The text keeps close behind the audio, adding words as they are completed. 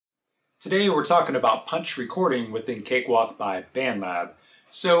Today we're talking about punch recording within Cakewalk by BandLab.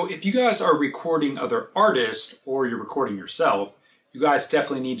 So if you guys are recording other artists or you're recording yourself, you guys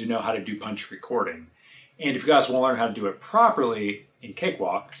definitely need to know how to do punch recording. And if you guys want to learn how to do it properly in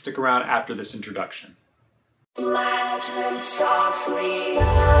Cakewalk, stick around after this introduction.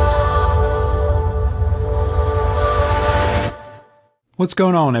 What's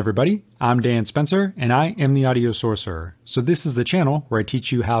going on, everybody? I'm Dan Spencer and I am the Audio Sorcerer. So this is the channel where I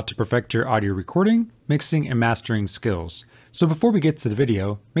teach you how to perfect your audio recording, mixing, and mastering skills. So before we get to the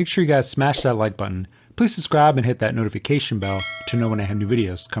video, make sure you guys smash that like button. Please subscribe and hit that notification bell to know when I have new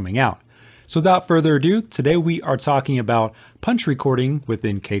videos coming out. So without further ado, today we are talking about punch recording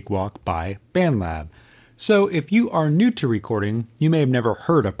within Cakewalk by BandLab. So if you are new to recording, you may have never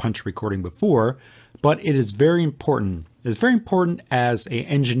heard of punch recording before, but it is very important. It's very important as an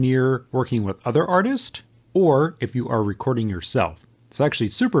engineer working with other artists, or if you are recording yourself. It's actually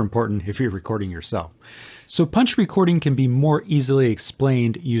super important if you're recording yourself. So punch recording can be more easily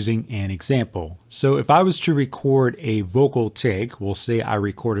explained using an example. So if I was to record a vocal take, we'll say I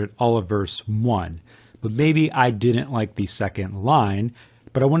recorded all of verse 1, but maybe I didn't like the second line,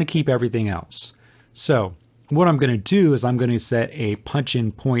 but I want to keep everything else. So what I'm going to do is I'm going to set a punch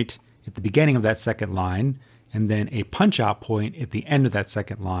in point at the beginning of that second line, and then a punch out point at the end of that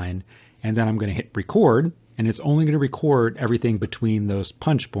second line, and then I'm going to hit record, and it's only going to record everything between those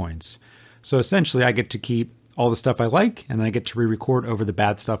punch points. So essentially I get to keep all the stuff I like, and then I get to re-record over the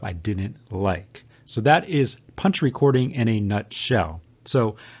bad stuff I didn't like. So that is punch recording in a nutshell.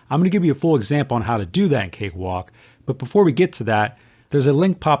 So I'm going to give you a full example on how to do that in Cakewalk, but before we get to that, there's a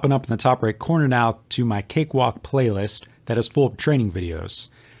link popping up in the top right corner now to my Cakewalk playlist that is full of training videos.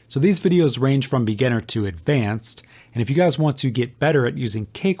 So these videos range from beginner to advanced, and if you guys want to get better at using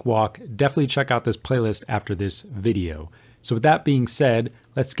Cakewalk, definitely check out this playlist after this video. So with that being said,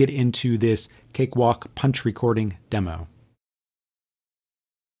 let's get into this Cakewalk punch recording demo.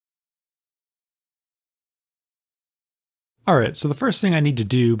 Alright, so the first thing I need to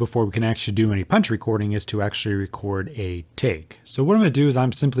do before we can actually do any punch recording is to actually record a take. So what I'm going to do is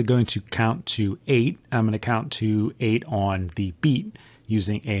I'm simply going to count to 8. I'm going to count to 8 on the beat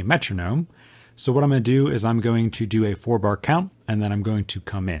using a metronome. So what I'm going to do is I'm going to do a 4-bar count and then I'm going to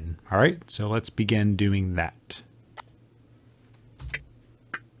come in. All right, so let's begin doing that.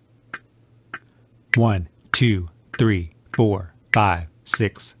 1, 2, 3, 4, 5,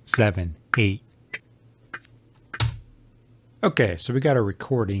 6, 7, 8. Okay, so we got a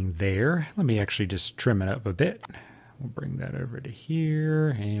recording there. Let me actually just trim it up a bit. We'll bring that over to here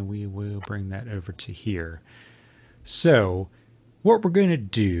and we will bring that over to here. So what we're going to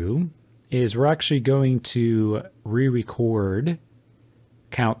do is we're actually going to re-record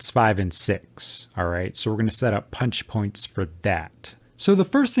counts 5 and 6. All right, so we're going to set up punch points for that. So the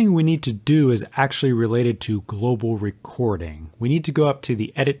first thing we need to do is actually related to global recording. We need to go up to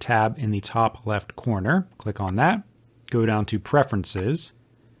the Edit tab in the top left corner, click on that, go down to Preferences,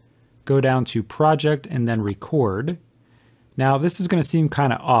 go down to Project and then Record. Now this is going to seem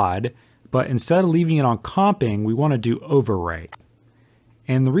kind of odd, but instead of leaving it on comping, we want to do overwrite.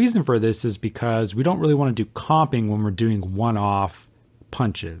 And the reason for this is because we don't really want to do comping when we're doing one-off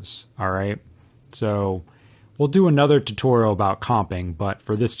punches, all right? So we'll do another tutorial about comping, but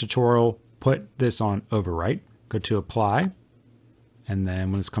for this tutorial, put this on overwrite, go to apply, and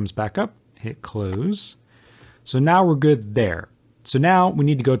then when this comes back up, hit close. So now we're good there. So now we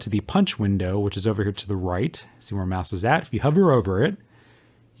need to go to the punch window, which is over here to the right. See where mouse is at. If you hover over it,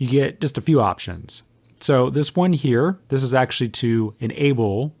 you get just a few options. So this one here, this is actually to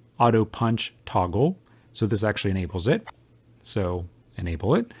enable auto punch toggle. So this actually enables it. So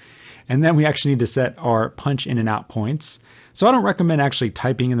enable it. And then we actually need to set our punch in and out points. So I don't recommend actually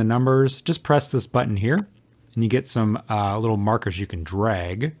typing in the numbers. Just press this button here and you get some little markers you can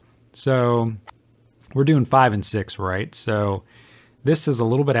drag. So we're doing 5 and 6, right? So this is a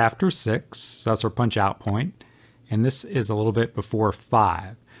little bit after 6. So that's our punch out point. And this is a little bit before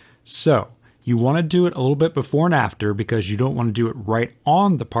 5. So you want to do it a little bit before and after because you don't want to do it right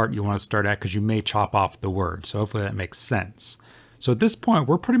on the part you want to start at because you may chop off the word. So hopefully that makes sense. So at this point,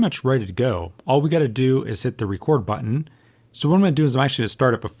 we're pretty much ready to go. All we got to do is hit the record button. So what I'm going to do is I'm actually going to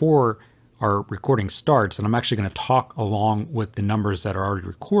start it before our recording starts, and I'm actually going to talk along with the numbers that are already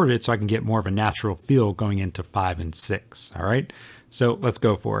recorded so I can get more of a natural feel going into 5 and 6. All right, so let's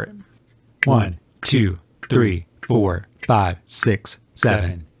go for it. 1, 2, 3, 4, 5, 6,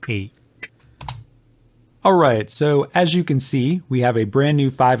 7, 8. All right, so as you can see, we have a brand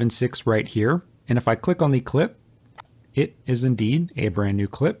new 5 and 6 right here. And if I click on the clip, it is indeed a brand new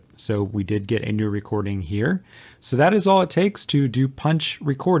clip. So we did get a new recording here. So that is all it takes to do punch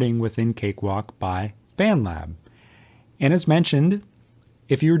recording within Cakewalk by BandLab. And as mentioned,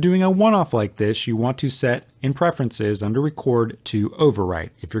 if you're doing a one-off like this, you want to set in preferences under record to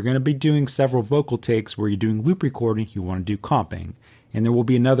overwrite. If you're going to be doing several vocal takes where you're doing loop recording, you want to do comping. And there will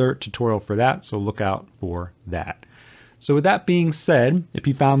be another tutorial for that, so look out for that. So with that being said, if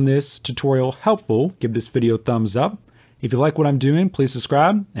you found this tutorial helpful, give this video a thumbs up. If you like what I'm doing, please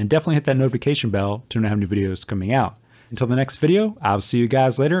subscribe and definitely hit that notification bell to know how new videos coming out. Until the next video, I'll see you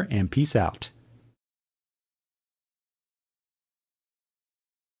guys later and peace out.